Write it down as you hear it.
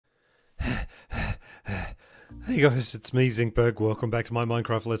Hey guys, it's me, Zincberg. Welcome back to my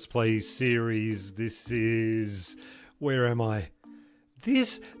Minecraft Let's Play series. This is... where am I?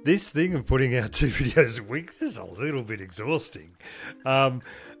 This thing of putting out 2 videos a week, this is a little bit exhausting.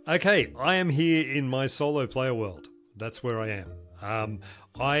 Okay, I am here in my solo player world. That's where I am.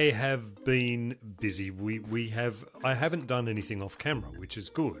 I have been busy. I haven't done anything off camera, which is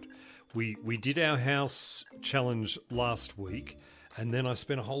good. We did our house challenge last week, and then I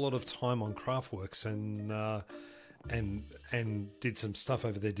spent a whole lot of time on Craftworks and did some stuff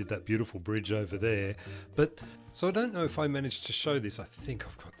over there, did that beautiful bridge over there. But so I don't know if I managed to show this. I think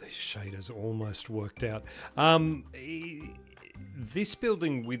I've got these shaders almost worked out. This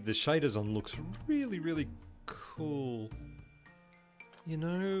building with the shaders on looks really, really cool. You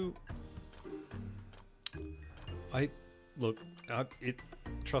know,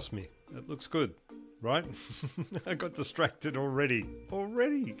 trust me, it looks good, right? I got distracted already.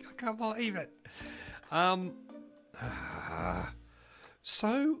 I can't believe it.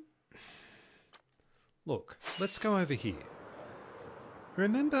 So, look, let's go over here.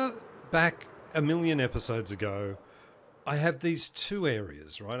 Remember back a million episodes ago, I have these two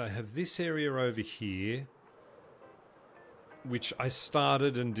areas, right? I have this area over here, which I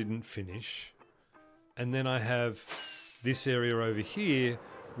started and didn't finish. And then I have this area over here,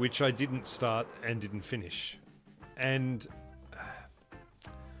 which I didn't start and didn't finish. And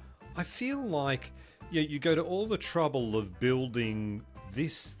I feel like you go to all the trouble of building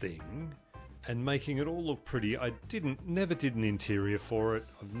this thing and making it all look pretty. I never did an interior for it.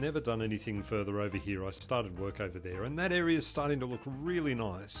 I've never done anything further over here. I started work over there, and that area is starting to look really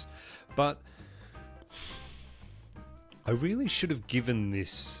nice. But I really should have given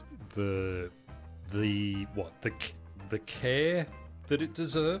this the care that it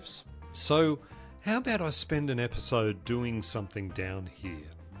deserves. So how about I spend an episode doing something down here?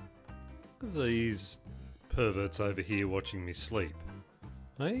 These perverts over here watching me sleep.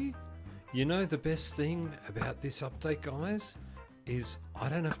 Hey, you know the best thing about this update, guys, is I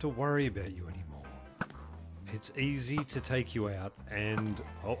don't have to worry about you anymore. It's easy to take you out and...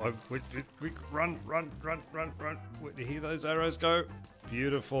 run. You hear those arrows go?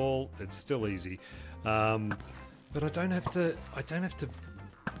 Beautiful. It's still easy. But I don't have to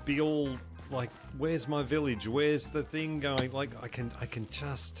be all like, where's my village? Where's the thing going? Like, I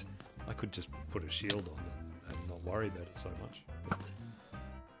could just put a shield on it and not worry about it so much.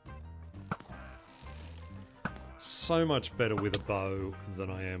 So much better with a bow than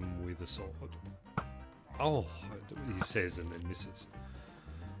I am with a sword. Oh, he says and then misses.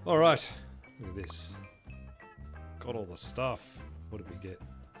 Alright, look at this. Got all the stuff. What did we get?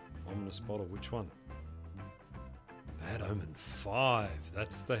 Ominous bottle, which one? Bad Omen 5.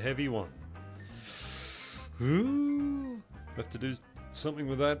 That's the heavy one. Ooh, have to do something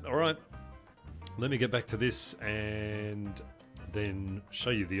with that. Alright, let me get back to this and then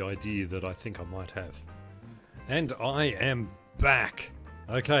show you the idea that I think I might have. And I am back.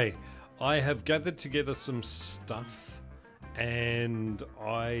 Okay, I have gathered together some stuff and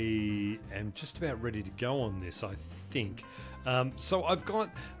I am just about ready to go on this, I think. So I've got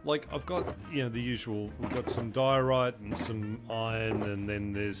you know, the usual. We've got some diorite and some iron, and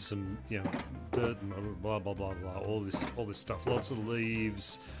then there's some, you know, dirt and blah blah blah blah. All this stuff. Lots of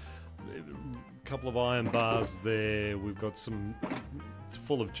leaves, a couple of iron bars there. We've got some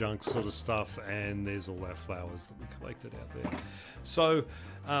full of junk sort of stuff, and there's all our flowers that we collected out there. So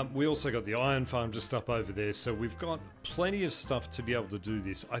we also got the iron farm just up over there. So we've got plenty of stuff to be able to do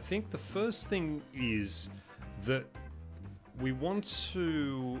this. I think the first thing is that we want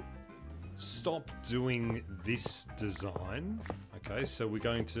to stop doing this design. Okay, so we're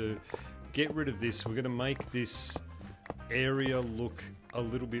going to get rid of this. We're going to make this area look a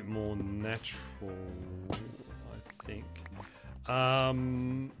little bit more natural, I think.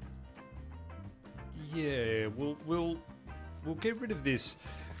 Yeah, we'll get rid of this.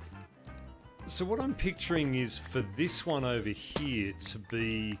 So what I'm picturing is for this one over here to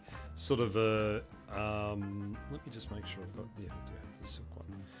be sort of a let me just make sure I've got, yeah, I do have the silk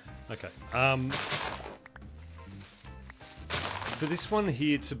one. Okay. For this one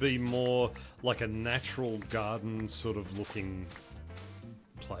here to be more like a natural garden sort of looking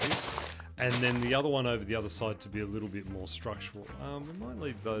place, and then the other one over the other side to be a little bit more structural. We might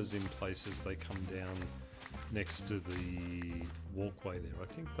leave those in place as they come down next to the walkway there. I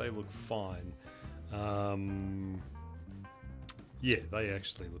think they look fine. Yeah, they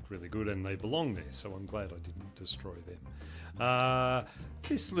actually look really good and they belong there, so I'm glad I didn't destroy them.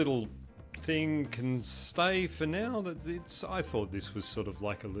 This little thing can stay for now. I thought this was sort of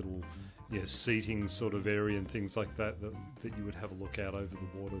like a little seating sort of area and things like that you would have a look out over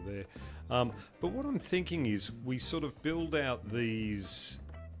the water there. But what I'm thinking is we sort of build out these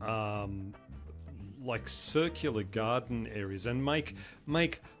like circular garden areas and make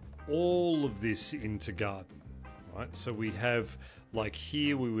all of this into garden, right? So we have, like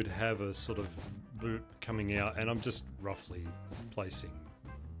here we would have a sort of coming out, and I'm just roughly placing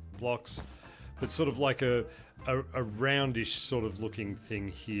blocks, but sort of like a roundish sort of looking thing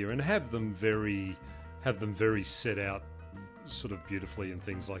here, and have them very set out sort of beautifully and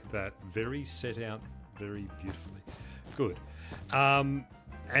things like that. Very set out very beautifully. Good.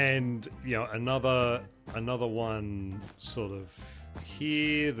 And you know, another one sort of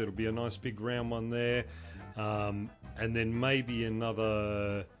here, that'll be a nice big round one there. And then maybe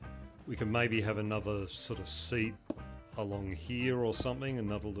we can maybe have another sort of seat along here or something,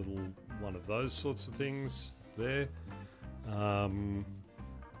 another little one of those sorts of things there.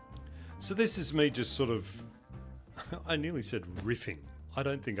 So this is me just sort of, I nearly said riffing. I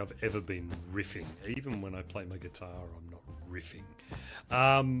don't think I've ever been riffing. Even when I play my guitar, I'm not riffing.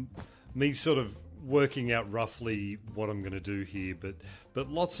 Me sort of working out roughly what I'm going to do here, but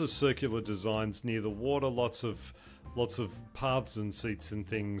lots of circular designs near the water, lots of paths and seats and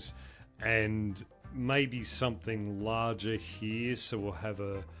things, and maybe something larger here, so we'll have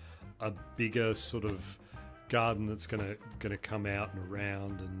a bigger sort of garden that's gonna come out and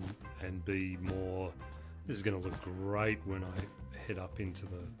around and be more. This is going to look great when I head up into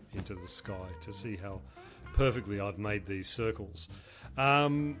the sky to see how perfectly I've made these circles.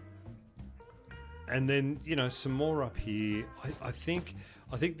 And then, you know, some more up here. I think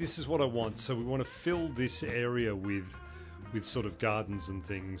this is what I want. So we want to fill this area with sort of gardens and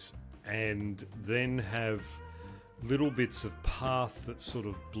things, and then have little bits of path that sort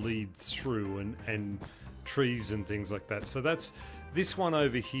of bleed through, and trees and things like that. So that's this one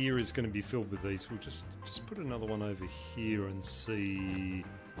over here is going to be filled with these. We'll just put another one over here and see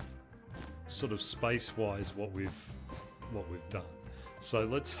sort of space-wise what we've done. So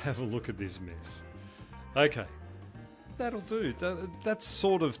let's have a look at this mess. Okay, that'll do. That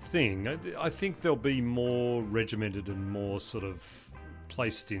sort of thing. I think they'll be more regimented and more sort of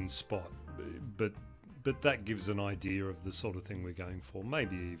placed in spot, but that gives an idea of the sort of thing we're going for.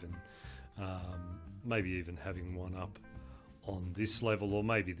 Maybe even having one up on this level, or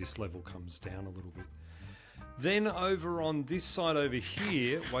maybe this level comes down a little bit. Then over on this side over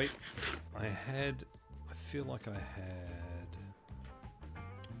here, wait, I feel like I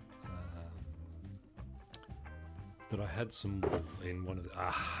had some wool in one of the,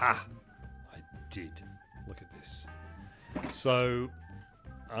 aha, I did. Look at this. So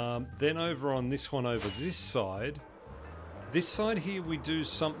then over on this one over this side here we do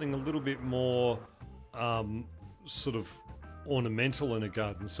something a little bit more sort of ornamental in a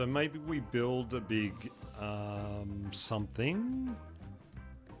garden. So maybe we build a big something.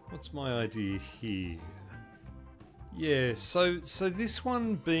 What's my idea here? Yeah, so this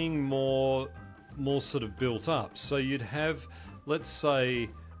one being more sort of built up. So you'd have, let's say,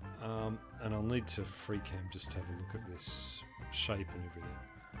 and I'll need to free cam just to have a look at this shape and everything.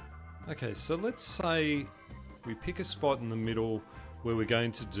 Okay, so let's say we pick a spot in the middle where we're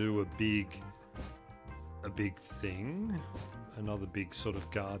going to do a big thing, another big sort of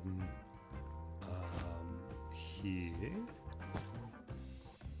garden here.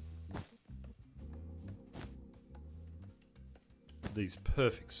 These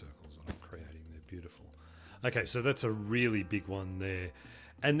perfect circles that I'm creating, they're beautiful. Okay, so that's a really big one there.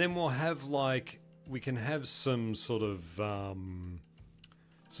 And then we'll have we can have some sort of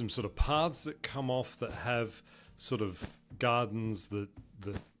paths that come off that have sort of gardens that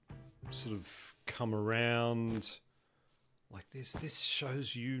sort of come around like this. This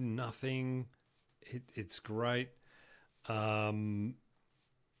shows you nothing. It's great. And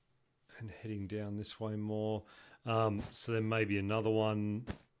heading down this way more. So there may be another one.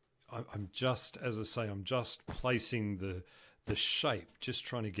 I'm just, as I say, I'm just placing the shape, just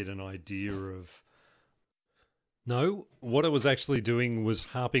trying to get an idea of. No, what I was actually doing was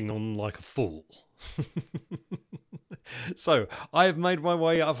harping on like a fool. So I have made my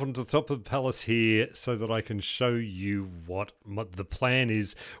way up onto the top of the palace here so that I can show you what the plan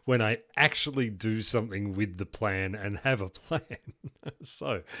is when I actually do something with the plan and have a plan.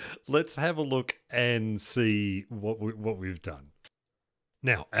 So let's have a look and see what we've done.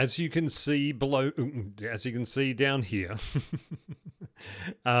 Now, as you can see below, as you can see down here,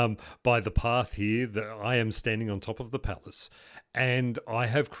 by the path here, that I am standing on top of the palace, and I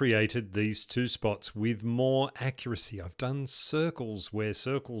have created these two spots with more accuracy. I've done circles where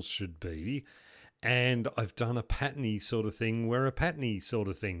circles should be, and I've done a patterny sort of thing where a patterny sort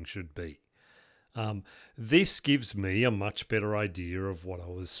of thing should be. This gives me a much better idea of what I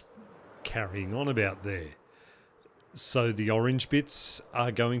was carrying on about there. So the orange bits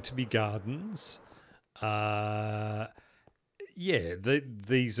are going to be gardens. These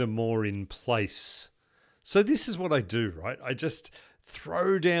are more in place. So this is what I do, right? I just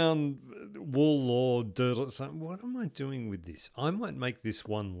throw down wool or dirt or something. What am I doing with this? I might make this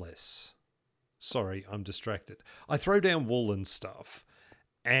one less. Sorry, I'm distracted. I throw down wool and stuff,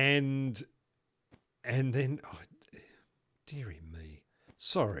 and then, oh, dearie me,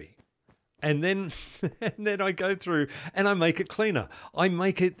 sorry. And then I go through and I make it cleaner. I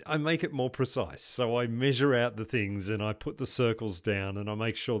make it more precise. So I measure out the things and I put the circles down and I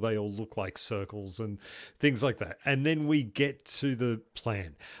make sure they all look like circles and things like that. And then we get to the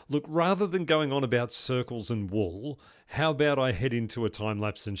plan. Look, rather than going on about circles and wool, how about I head into a time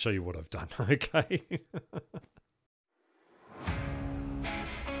lapse and show you what I've done, okay?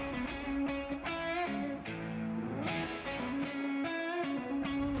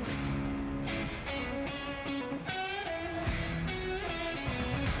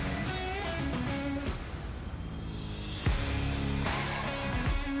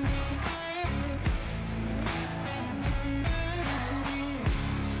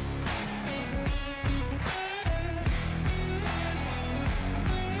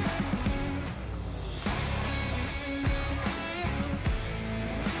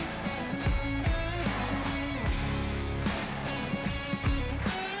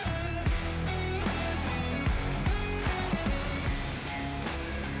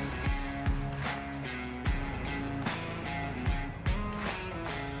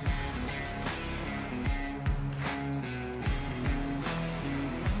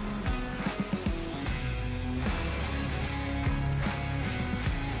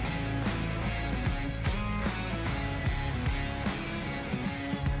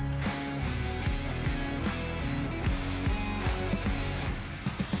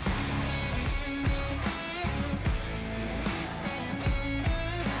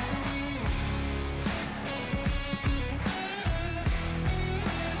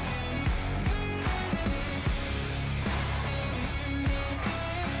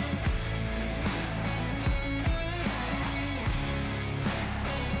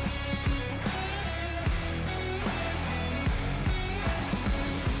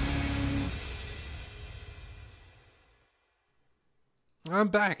 I'm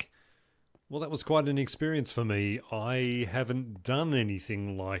back. Well, that was quite an experience for me. I haven't done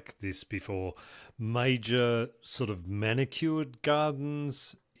anything like this before. Major sort of manicured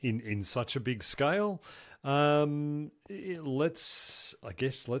gardens in such a big scale. Let's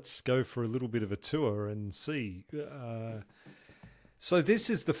go for a little bit of a tour and see. So this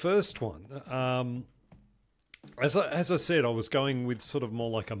is the first one. As I said, I was going with sort of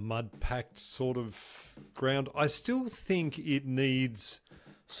more like a mud-packed sort of ground. I still think it needs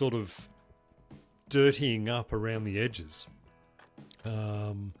sort of dirtying up around the edges.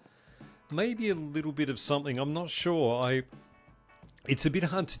 Maybe a little bit of something. I'm not sure. It's a bit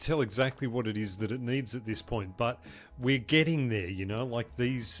hard to tell exactly what it is that it needs at this point, but we're getting there, you know, like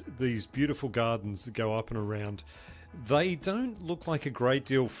these beautiful gardens that go up and around. They don't look like a great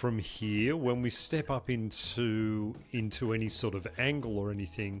deal from here. When we step up into any sort of angle or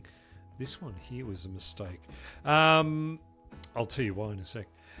anything, this one here was a mistake. I'll tell you why in a sec.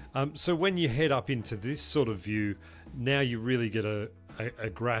 So when you head up into this sort of view, now you really get a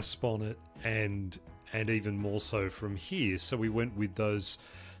grasp on it, and even more so from here. So we went with those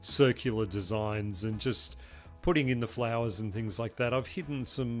circular designs and just putting in the flowers and things like that. I've hidden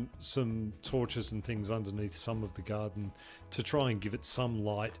some torches and things underneath some of the garden to try and give it some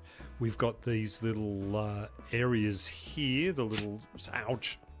light. We've got these little areas here, the little,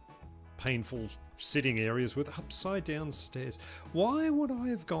 ouch, painful sitting areas with upside down stairs. Why would I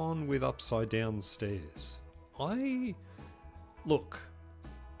have gone with upside down stairs? I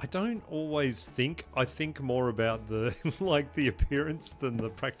don't always think. I think more about the like the appearance than the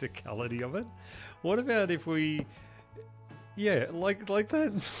practicality of it. What about if we, yeah, like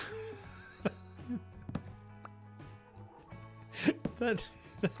that? that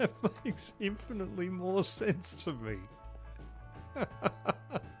makes infinitely more sense to me.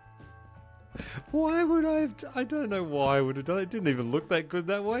 Why would I have? I don't know why I would have done it. It didn't even look that good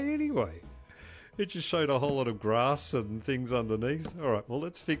that way anyway. It just showed a whole lot of grass and things underneath. All right, well,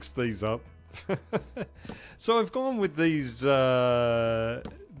 let's fix these up. So I've gone with these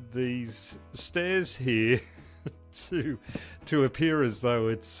stairs here to appear as though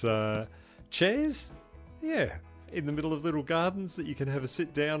it's chairs. Yeah, in the middle of little gardens that you can have a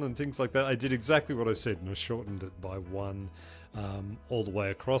sit down and things like that. I did exactly what I said, and I shortened it by 1 all the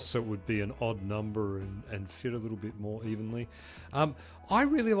way across, so it would be an odd number and fit a little bit more evenly. I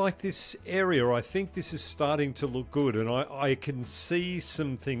really like this area. I think this is starting to look good, and I can see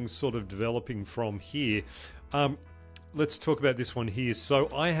some things sort of developing from here. Let's talk about this one here.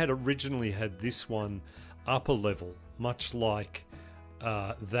 So I had originally had this one upper level, much like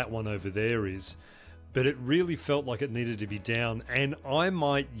that one over there is, but it really felt like it needed to be down, and I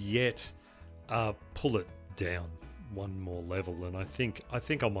might yet pull it down 1 more level, and I think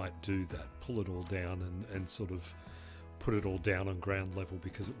I might do that, pull it all down and sort of put it all down on ground level,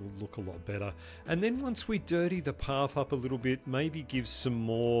 because it will look a lot better. And then once we dirty the path up a little bit, maybe give some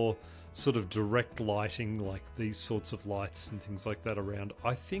more sort of direct lighting, like these sorts of lights and things like that around,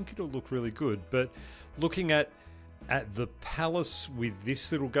 I think it'll look really good. But looking at the palace with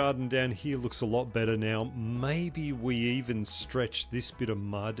this little garden down here looks a lot better now. Maybe we even stretch this bit of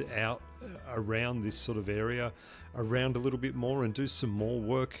mud out around this sort of area around a little bit more and do some more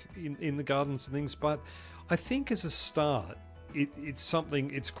work in the gardens and things. But I think as a start,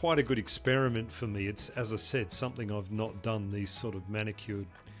 it's quite a good experiment for me. It's, as I said, something I've not done, these sort of manicured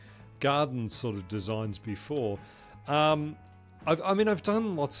garden sort of designs before. I've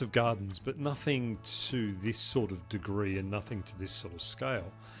done lots of gardens, but nothing to this sort of degree and nothing to this sort of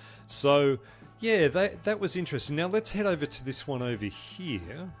scale. So yeah, that was interesting. Now let's head over to this one over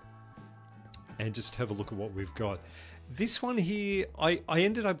here and just have a look at what we've got. This one here, I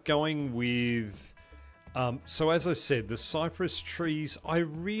ended up going with, so as I said, the cypress trees, I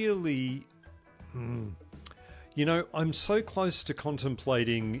really, you know, I'm so close to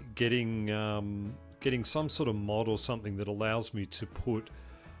contemplating getting some sort of mod or something that allows me to put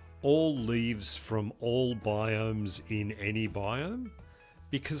all leaves from all biomes in any biome,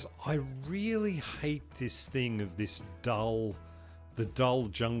 because I really hate this thing of this the dull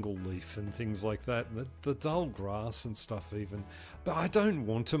jungle leaf and things like that, the dull grass and stuff even. But I don't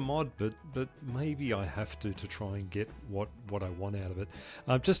want to mod, but maybe I have to try and get what I want out of it.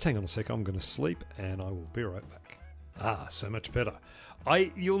 Just hang on a sec, I'm going to sleep and I will be right back. So much better.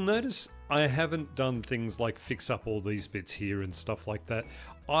 You'll notice I haven't done things like fix up all these bits here and stuff like that.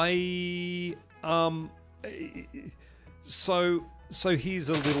 So here's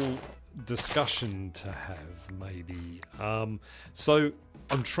a little discussion to have, maybe. So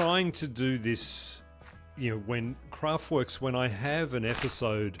I'm trying to do this, you know, when Craftworks, when I have an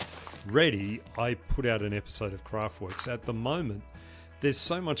episode ready, I put out an episode of Craftworks. At the moment, there's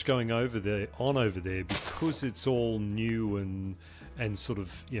so much going over there because it's all new and sort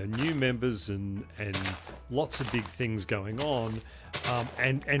of, you know, new members and lots of big things going on,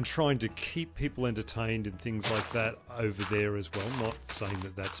 and trying to keep people entertained and things like that over there as well. Not saying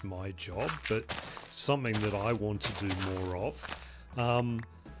that that's my job, but something that I want to do more of.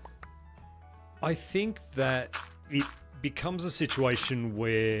 I think that it becomes a situation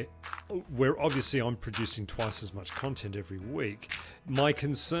where obviously I'm producing twice as much content every week. My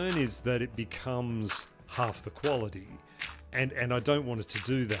concern is that it becomes half the quality. And I don't want it to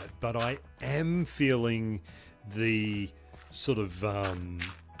do that, but I am feeling the sort of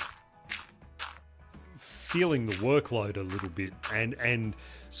feeling the workload a little bit, and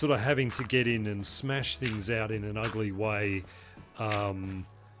sort of having to get in and smash things out in an ugly way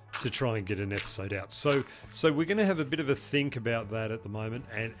to try and get an episode out. So we're going to have a bit of a think about that at the moment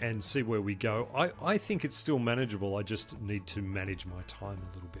and see where we go. I think it's still manageable. I just need to manage my time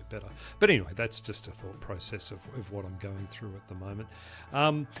a little bit better. But anyway, that's just a thought process of what I'm going through at the moment.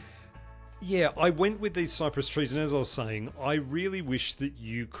 Yeah, I went with these cypress trees, and as I was saying, I really wish that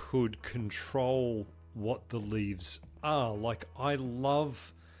you could control what the leaves are. Like, I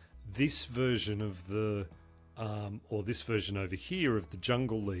love this version of the or this version over here of the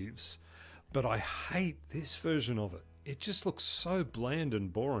jungle leaves, but I hate this version of it. It just looks so bland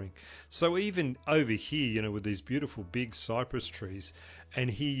and boring. So even over here, you know, with these beautiful big cypress trees,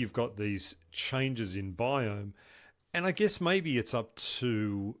 and here you've got these changes in biome, and I guess maybe it's up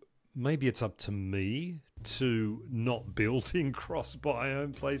to me to not build in cross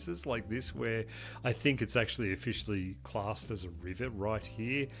biome places like this, where I think it's actually officially classed as a river right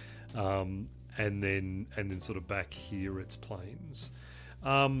here. And then sort of back here it's plains.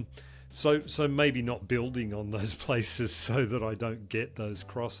 So maybe not building on those places so that I don't get those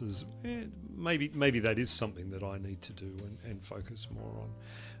crosses. Maybe that is something that I need to do and focus more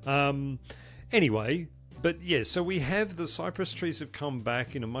on. Anyway, but yeah, so we have the cypress trees have come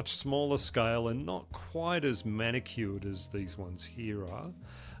back in a much smaller scale and not quite as manicured as these ones here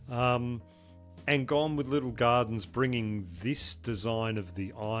are. and gone with little gardens, bringing this design of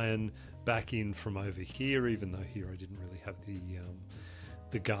the iron back in from over here, even though here I didn't really have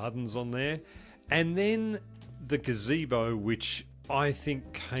the gardens on there. And then the gazebo, which I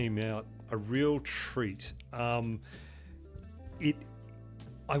think came out a real treat. I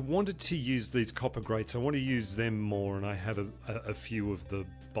wanted to use these copper grates. I want to use them more, and I have a few of the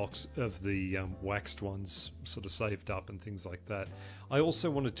waxed ones sort of saved up and things like that. I also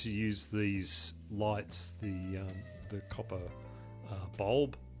wanted to use these lights, the copper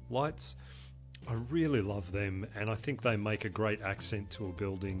bulb lights. I really love them, and I think they make a great accent to a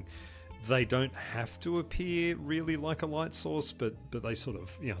building. They don't have to appear really like a light source, but they sort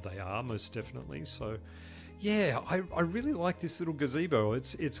of, you know, they are most definitely. So yeah, I really like this little gazebo.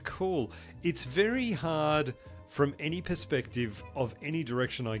 It's cool. It's very hard from any perspective of any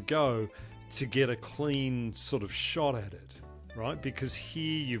direction I go to get a clean sort of shot at it, right? Because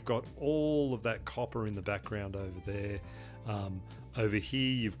here you've got all of that copper in the background over there. Over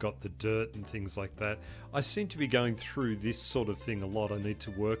here you've got the dirt and things like that. I seem to be going through this sort of thing a lot. I need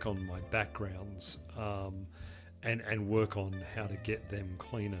to work on my backgrounds and work on how to get them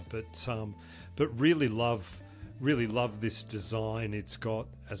cleaner. But really love this design. It's got,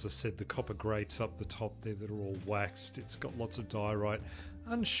 as I said, the copper grates up the top there that are all waxed. It's got lots of diorite.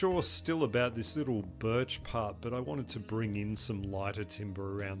 Unsure still about this little birch part, but I wanted to bring in some lighter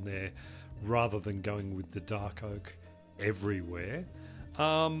timber around there rather than going with the dark oak everywhere.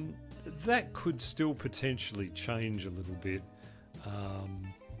 That could still potentially change a little bit,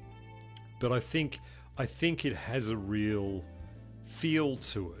 but I think it has a real feel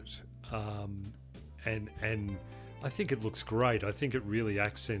to it, and I think it looks great. I think it really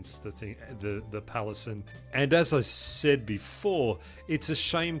accents the palace, and as I said before, it's a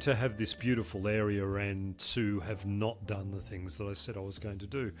shame to have this beautiful area and to have not done the things that I said I was going to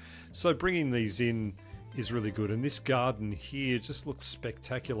do. So bringing these in is really good, and this garden here just looks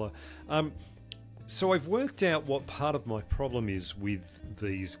spectacular. So I've worked out what part of my problem is with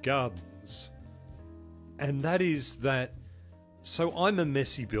these gardens, and that is that, so I'm a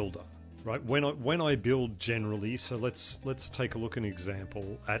messy builder, right? When I build generally, so let's take a look at an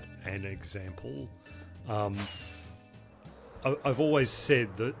example. I've always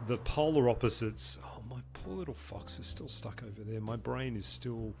said that the polar opposites. Oh, my poor little fox is still stuck over there. My brain is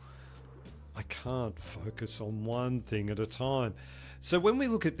still, I can't focus on one thing at a time. So when we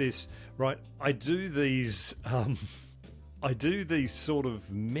look at this, right, I do these sort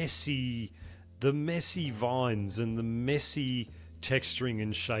of messy vines and the messy texturing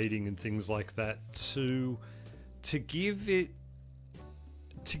and shading and things like that to give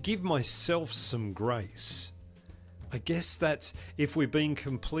myself some grace. I guess that's, if we're being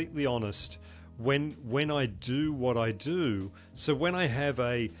completely honest, when I do what I do. So when I have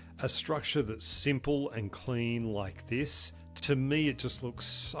a structure that's simple and clean like this, to me it just looks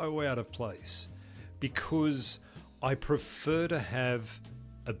so out of place, because I prefer to have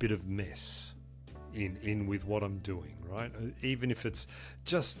a bit of mess in with what I'm doing, right? Even if it's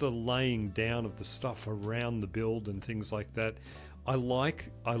just the laying down of the stuff around the build and things like that. I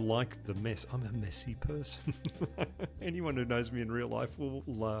like the mess. I'm a messy person. Anyone who knows me in real life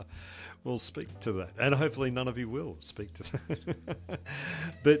will speak to that, and hopefully none of you will speak to that.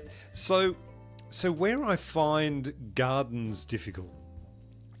 But so where I find gardens difficult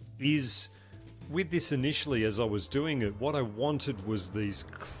is with this initially, as I was doing it, what I wanted was these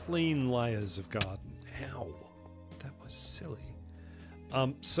clean layers of garden. Ow, that was silly.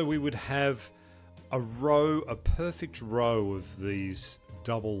 So we would have a perfect row of these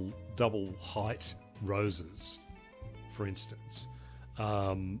double height roses, for instance,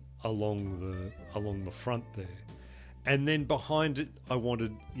 along the front there, and then behind it I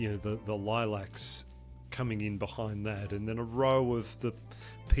wanted, you know, the lilacs coming in behind that, and then a row of the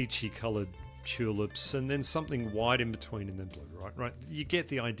peachy coloured tulips, and then something white in between, and then blue. Right, you get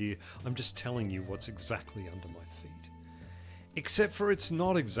the idea. I'm just telling you what's exactly under my feet, except for it's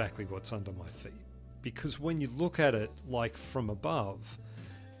not exactly what's under my feet. Because when you look at it like from above,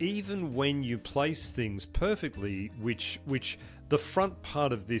 even when you place things perfectly, which the front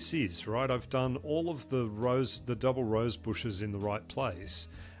part of this is, right? I've done all of the double rose bushes in the right place,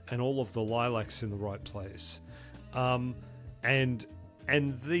 and all of the lilacs in the right place,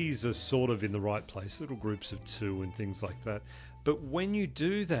 and these are sort of in the right place, little groups of two and things like that. But when you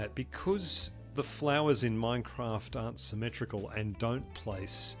do that, because the flowers in Minecraft aren't symmetrical and don't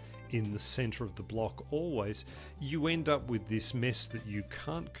place in the center of the block always, you end up with this mess that you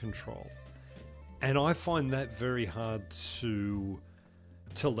can't control. And I find that very hard to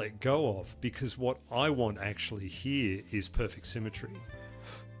let go of, because what I want actually here is perfect symmetry.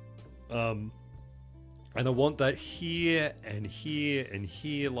 And I want that here and here and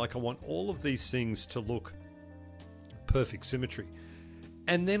here. Like I want all of these things to look perfect symmetry.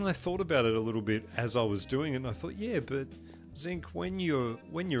 And then I thought about it a little bit as I was doing it, and I thought, yeah, but Zinc, when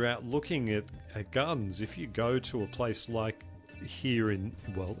you're out looking at gardens, if you go to a place like here in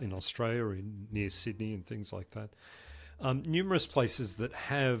Australia, near Sydney and things like that, numerous places that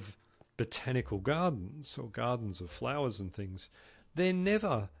have botanical gardens or gardens of flowers and things, they're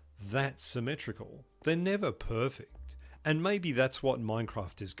never that symmetrical. They're never perfect. And maybe that's what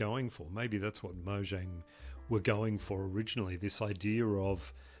Minecraft is going for. Maybe that's what Mojang were going for originally, this idea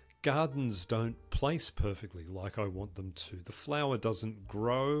of gardens don't place perfectly like I want them to. The flower doesn't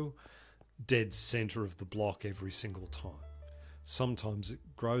grow dead center of the block every single time. Sometimes it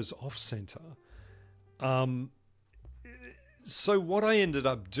grows off center. So what I ended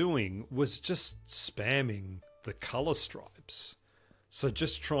up doing was just spamming the color stripes. So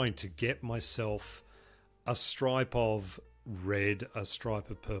just trying to get myself a stripe of red, a stripe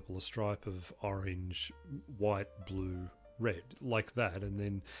of purple, a stripe of orange, white, blue, red, like that. And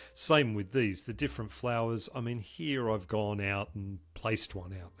then same with these, the different flowers. I mean, here I've gone out and placed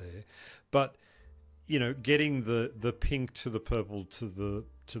one out there, but you know, getting the pink to the purple to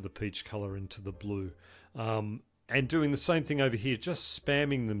the peach color and to the blue, and doing the same thing over here, just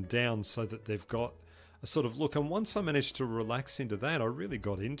spamming them down so that they've got a sort of look. And once I managed to relax into that, I really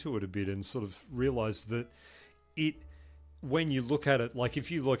got into it a bit and sort of realized that when you look at it, like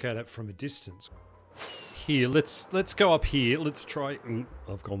if you look at it from a distance, here, let's go up here. Let's try.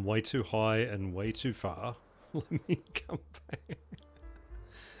 I've gone way too high and way too far. Let me come back.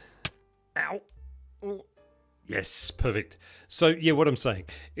 Ow. Oh. Yes, perfect. So yeah, what I'm saying.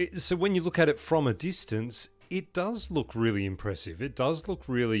 So when you look at it from a distance, it does look really impressive. It does look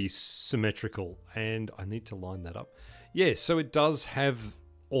really symmetrical, and I need to line that up. Yeah, so it does have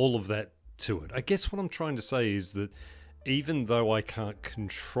all of that to it. I guess what I'm trying to say is that even though I can't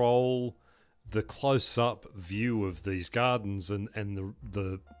control the close-up view of these gardens and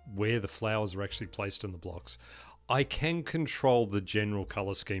the where the flowers are actually placed in the blocks, I can control the general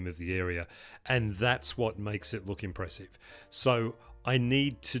color scheme of the area, and that's what makes it look impressive. So I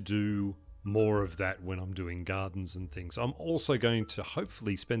need to do more of that when I'm doing gardens and things. I'm also going to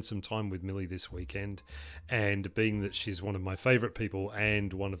hopefully spend some time with Millie this weekend, and being that she's one of my favorite people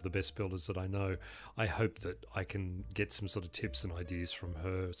and one of the best builders that I know, I hope that I can get some sort of tips and ideas from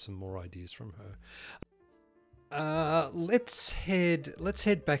her, some more ideas from her. Let's head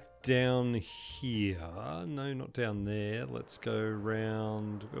back down here. No, not down there. Let's go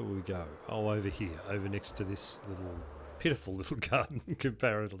around. Where will we go? Oh, over here, over next to this little pitiful little garden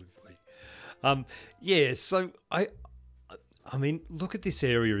comparatively. Yeah, so I mean, look at this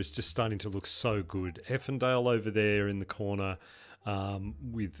area. Is just starting to look so good. Effendale over there in the corner,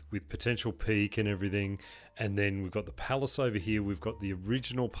 with potential peak and everything, and then we've got the palace over here. We've got the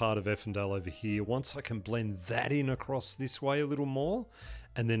original part of Effendale over here. Once I can blend that in across this way a little more,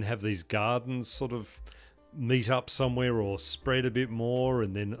 and then have these gardens sort of meet up somewhere or spread a bit more,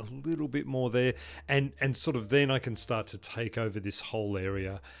 and then a little bit more there, and sort of then I can start to take over this whole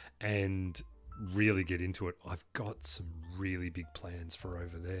area and really get into it. I've got some really big plans for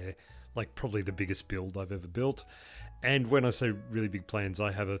over there, like probably the biggest build I've ever built. And when I say really big plans,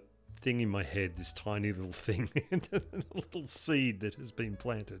 I have a thing in my head, this tiny little thing, a little seed that has been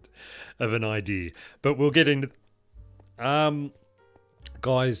planted of an idea. But we'll get into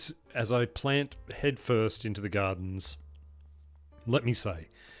guys, as I plant head first into the gardens, let me say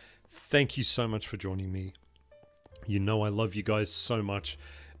thank you so much for joining me. You know I love you guys so much.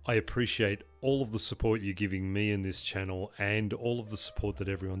 I appreciate all of the support you're giving me in this channel, and all of the support that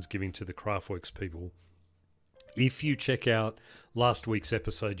everyone's giving to the Craftworks people. If you check out last week's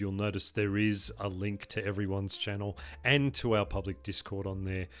episode, you'll notice there is a link to everyone's channel and to our public Discord on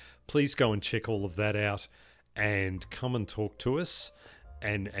there. Please go and check all of that out and come and talk to us.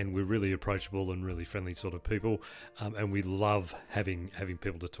 And we're really approachable and really friendly sort of people, and we love having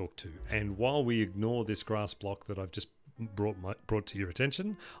people to talk to. And while we ignore this grass block that I've just brought to your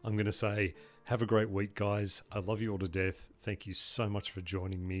attention, I'm going to say have a great week, guys. I love you all to death. Thank you so much for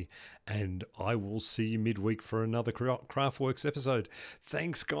joining me, and I will see you midweek for another Craftworks episode.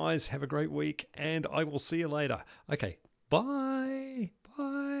 Thanks, guys. Have a great week, and I will see you later. Okay, bye.